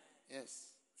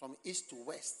 Yes. From east to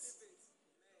west.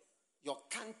 Your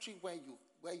country where you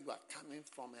are coming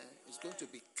from is going to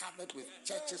be covered with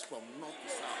churches from north to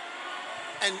south.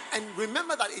 And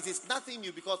remember that it is nothing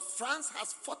new because France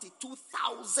has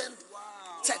 42,000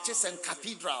 churches and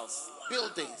cathedrals,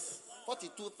 buildings.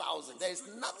 42,000. There is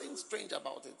nothing strange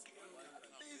about it.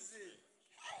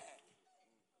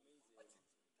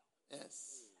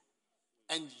 Yes.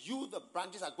 And you, the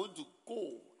branches, are going to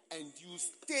go and you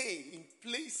stay in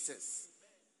places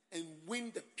and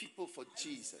win the people for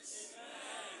Jesus.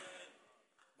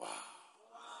 Wow.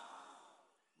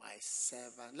 My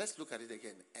servant. Let's look at it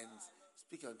again. And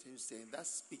speak unto him, saying, that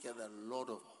speaketh the Lord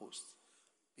of hosts.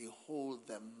 Behold,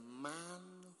 the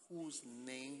man whose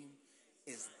name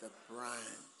is the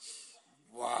branch.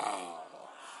 Wow.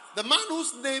 The man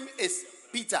whose name is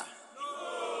Peter.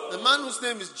 The man whose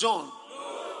name is John.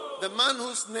 The man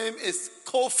whose name is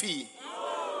Kofi.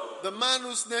 The man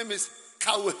whose name is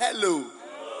Kauhelo.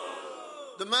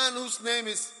 The man whose name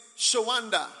is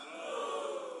Shawanda.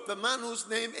 The man whose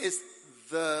name is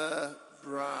the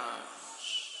branch.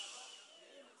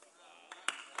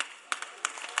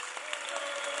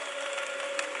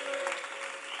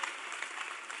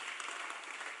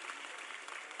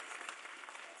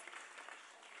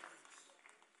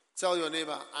 Tell your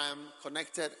neighbor, I am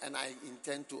connected and I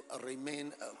intend to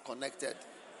remain connected.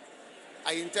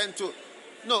 I intend to.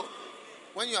 No,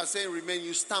 when you are saying remain,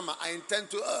 you stammer. I intend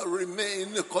to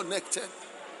remain connected.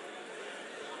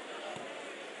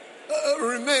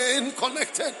 Remain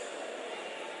connected.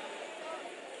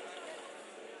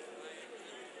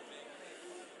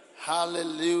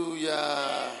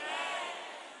 Hallelujah.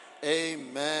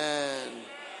 Amen.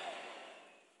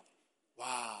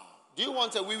 Wow. Do you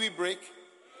want a wee-wee break?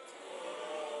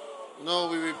 No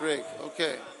wee-wee break.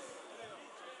 Okay.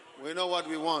 We know what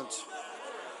we want.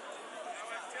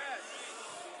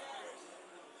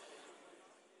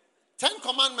 Ten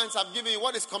commandments I've given you.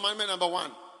 What is commandment number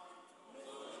 1?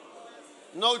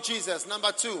 Know Jesus.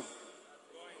 Number 2.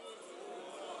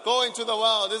 Go into the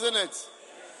world, isn't it?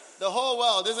 The whole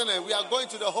world, isn't it? We are going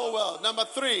to the whole world. Number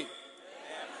 3.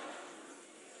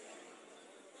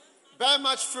 Bear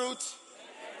much fruit.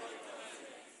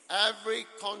 Every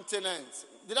continent.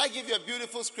 Did I give you a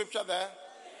beautiful scripture there?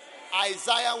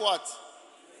 Isaiah what?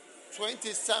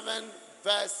 27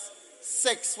 verse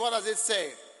 6. What does it say?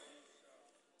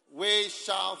 We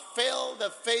shall fill the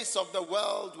face of the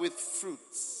world with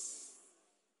fruits.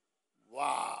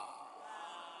 Wow.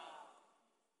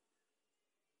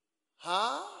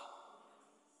 Huh?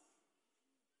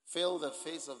 Fill the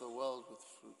face of the world with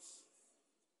fruits.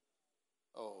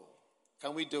 Oh,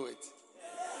 can we do it?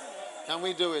 Can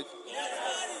we do it?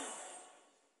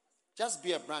 Just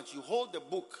be a branch. You hold the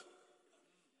book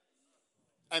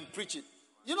and preach it.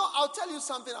 You know, I'll tell you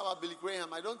something about Billy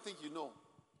Graham. I don't think you know.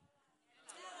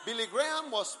 Billy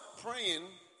Graham was praying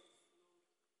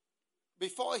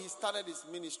before he started his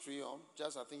ministry, or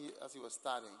just I think as he was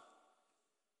starting.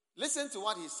 Listen to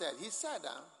what he said. He said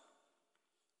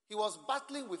he was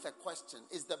battling with a question.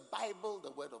 Is the Bible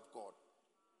the word of God?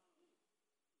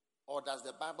 Or does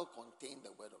the Bible contain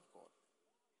the word of God?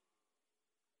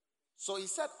 So he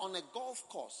said on a golf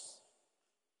course,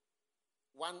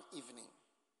 one evening,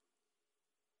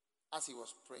 as he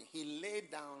was praying, he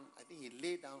laid down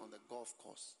on the golf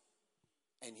course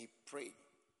and he prayed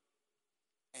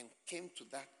and came to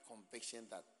that conviction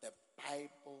that the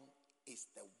Bible is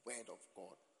the word of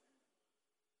God.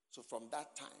 So from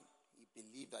that time, he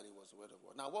believed that it was the word of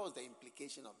God. Now, what was the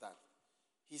implication of that?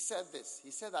 He said this.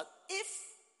 He said that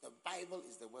if the Bible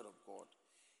is the word of God,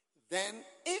 then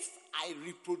if I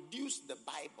reproduce the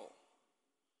Bible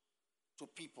to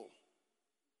people,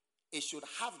 it should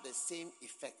have the same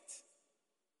effect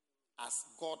as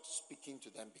God speaking to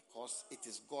them because it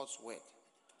is God's word.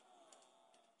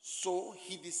 So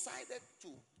he decided to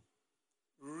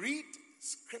read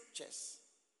scriptures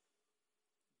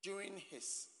during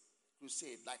his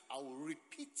crusade. Like, I will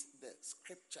repeat the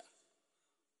scripture,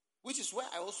 which is where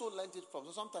I also learned it from.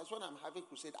 So sometimes when I'm having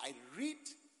crusade, I read,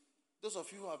 those of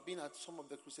you who have been at some of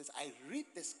the crusades, I read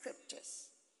the scriptures.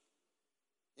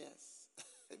 Yes.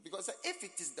 Because if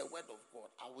it is the word of God,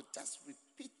 I will just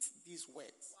repeat these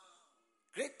words.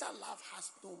 Greater love has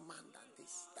no man than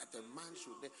this, that a man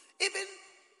should live. Even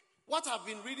what I've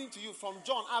been reading to you from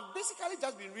John, I've basically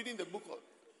just been reading the book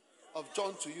of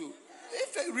John to you.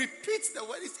 If it repeats the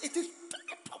word, it is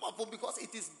powerful because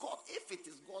it is God. If it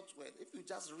is God's word, if you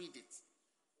just read it,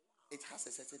 it has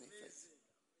a certain effect.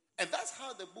 And that's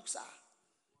how the books are.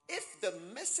 If the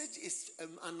message is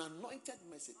an anointed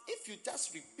message, if you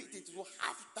just repeat it, it will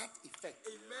have that effect.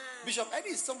 Amen. Bishop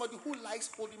Eddie is somebody who likes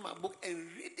holding my book and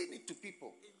reading it to people.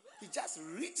 Amen. He just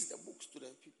reads the books to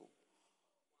the people.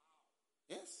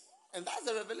 Yes. And that's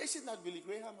the revelation that Billy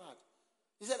Graham had.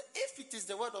 He said, if it is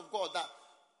the word of God, that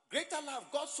greater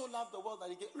love, God so loved the world that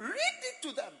he gave, read it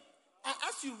to them. And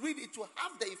as you read it, to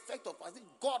have the effect of as if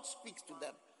God speaks to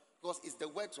them. Because it's the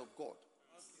words of God.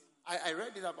 I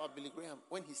read it about Billy Graham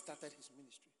when he started his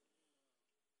ministry.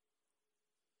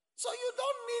 So you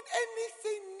don't need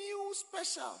anything new,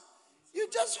 special. You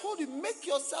just hold it. Make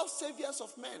yourself saviors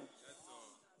of men.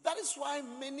 That is why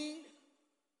many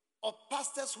of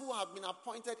pastors who have been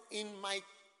appointed in my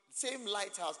same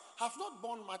lighthouse have not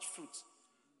borne much fruit.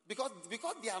 Because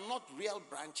they are not real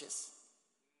branches.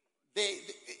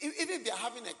 Even if they are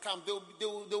having a camp, they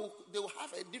will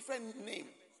have a different name.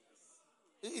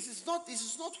 This is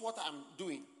not what I'm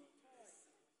doing.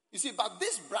 You see, but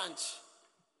this branch,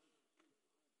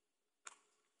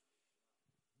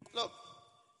 look,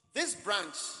 this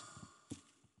branch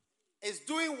is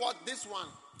doing what this one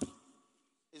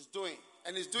is doing.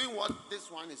 And is doing what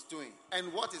this one is doing.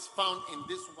 And what is found in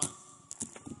this one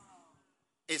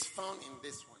is found in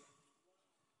this one.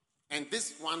 And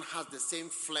this one has the same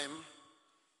phlegm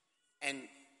and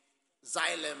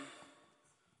xylem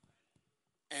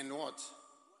and what?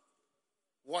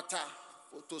 Water,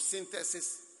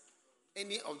 photosynthesis,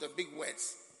 any of the big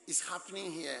words is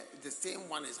happening here. The same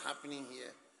one is happening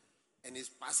here and is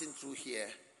passing through here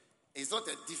It's not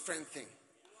a different thing.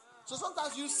 So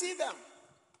sometimes you see them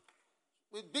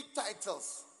with big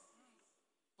titles,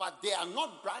 but they are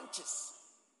not branches.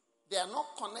 They are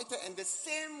not connected, and the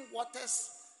same waters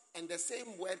and the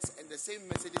same words and the same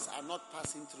messages are not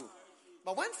passing through.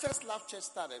 But when First Love Church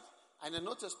started, and I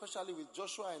noticed especially with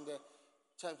Joshua and the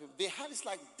church people, they had it's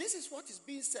like, this is what is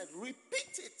being said.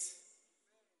 Repeat it.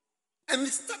 And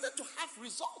it started to have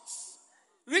results.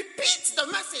 Repeat the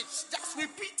message. Just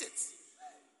repeat it.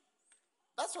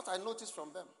 That's what I noticed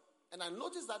from them. And I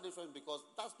noticed that difference because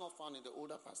that's not found in the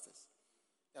older pastors.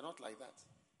 They're not like that.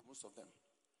 Most of them.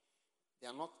 They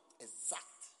are not exact.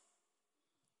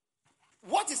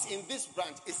 What is in this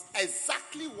branch is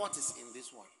exactly what is in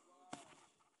this one.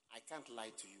 I can't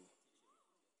lie to you.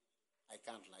 I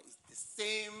can't lie. It's the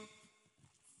same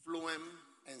phloem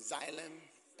and xylem,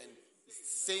 and the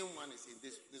same one is in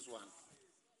this one.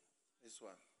 This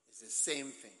one. It's the same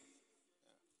thing.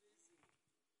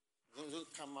 Yeah.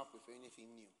 Don't come up with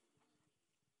anything new.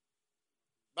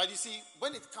 But you see,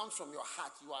 when it comes from your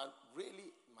heart, you are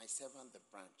really my servant, the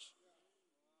branch.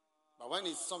 But when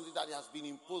it's something that has been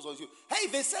imposed on you, hey,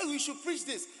 they said we should preach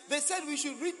this. They said we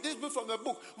should read this book from the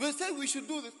book. They said we should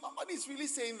do this. Nobody is really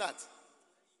saying that.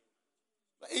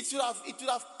 It should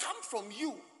have come from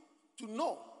you to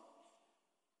know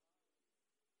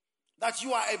that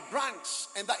you are a branch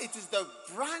and that it is the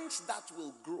branch that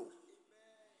will grow.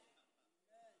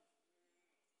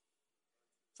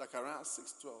 Zechariah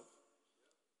 6:12.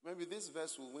 Maybe this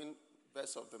verse will win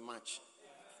verse of the match.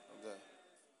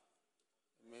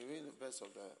 Maybe in the verse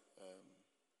of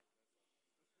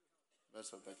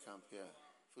the camp here.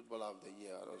 Footballer of the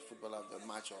year or footballer of the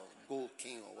match or goal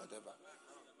king or whatever.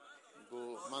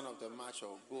 Goal man of the match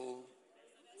or goal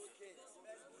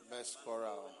best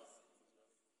scorer.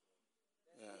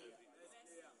 Yeah.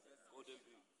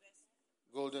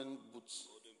 Golden boots.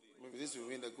 Maybe this will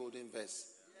win the golden verse.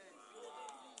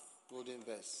 Golden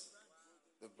verse.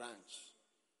 The branch.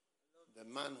 The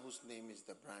man whose name is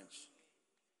the branch.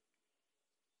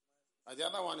 And the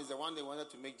other one is the one they wanted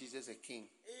to make Jesus a king.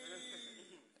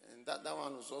 And that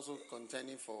one was also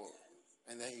contending for,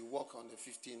 and then he walked on the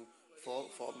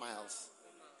 4 miles.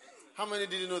 How many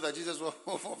did you know that Jesus walked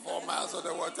for 4 miles on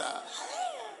the water?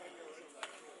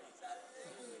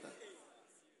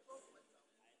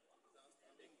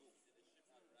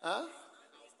 Huh?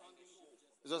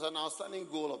 It was an outstanding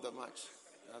goal of the match.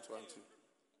 That one too.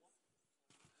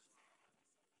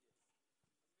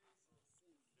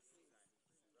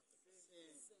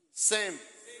 Same.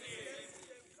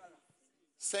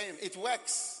 It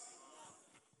works.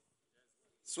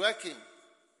 It's working.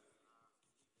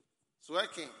 It's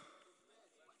working.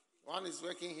 One is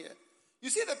working here. You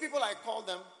see the people I call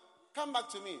them, come back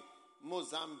to me.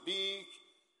 Mozambique,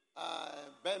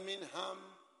 Birmingham,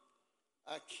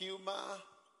 Cuba,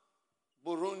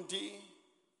 Burundi,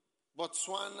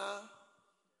 Botswana.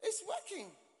 It's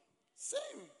working.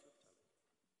 Same.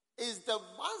 It's the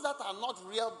ones that are not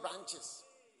real branches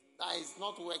that is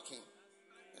not working.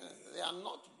 They are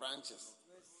not branches.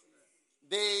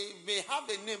 They may have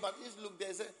a name, but just look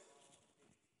there. Say,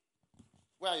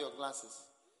 where are your glasses?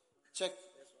 Check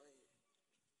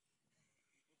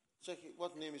it.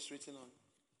 What name is written on?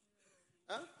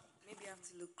 Huh? Maybe I have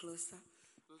to look closer.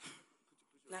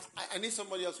 I need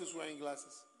somebody else who's wearing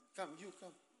glasses. Come.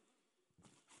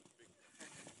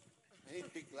 I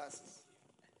need big glasses.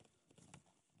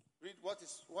 Read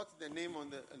what's the name on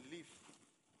the leaf?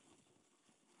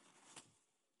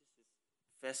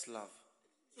 First love.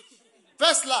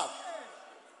 First love.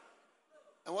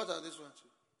 And what are these ones?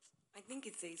 I think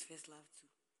it says first love too.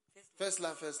 First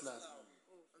love.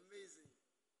 Oh, amazing.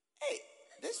 Hey,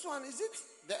 this one, is it?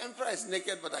 The emperor is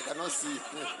naked, but I cannot see.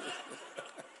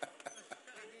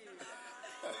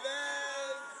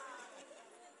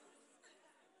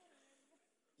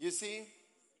 You see,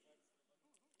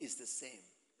 it's the same.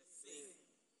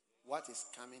 What is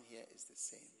coming here is the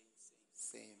same.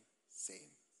 Same.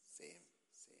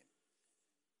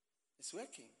 It's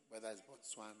working, whether it's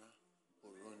Botswana,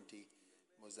 Burundi,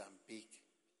 Mozambique,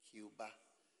 Cuba,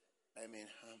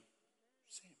 Birmingham,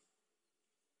 same.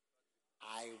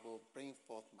 I will bring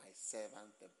forth my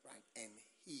servant, the branch, and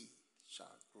he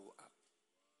shall grow up.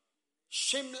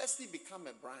 Shamelessly become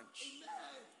a branch.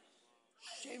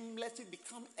 Shamelessly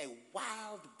become a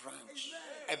wild branch.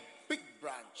 A big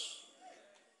branch.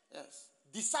 Yes.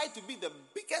 Decide to be the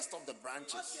biggest of the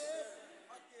branches.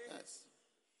 Yes.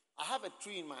 I have a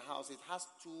tree in my house. It has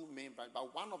 2 main branches,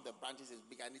 but one of the branches is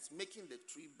big and it's making the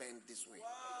tree bend this way.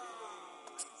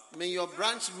 May your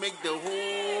branch make the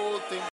whole thing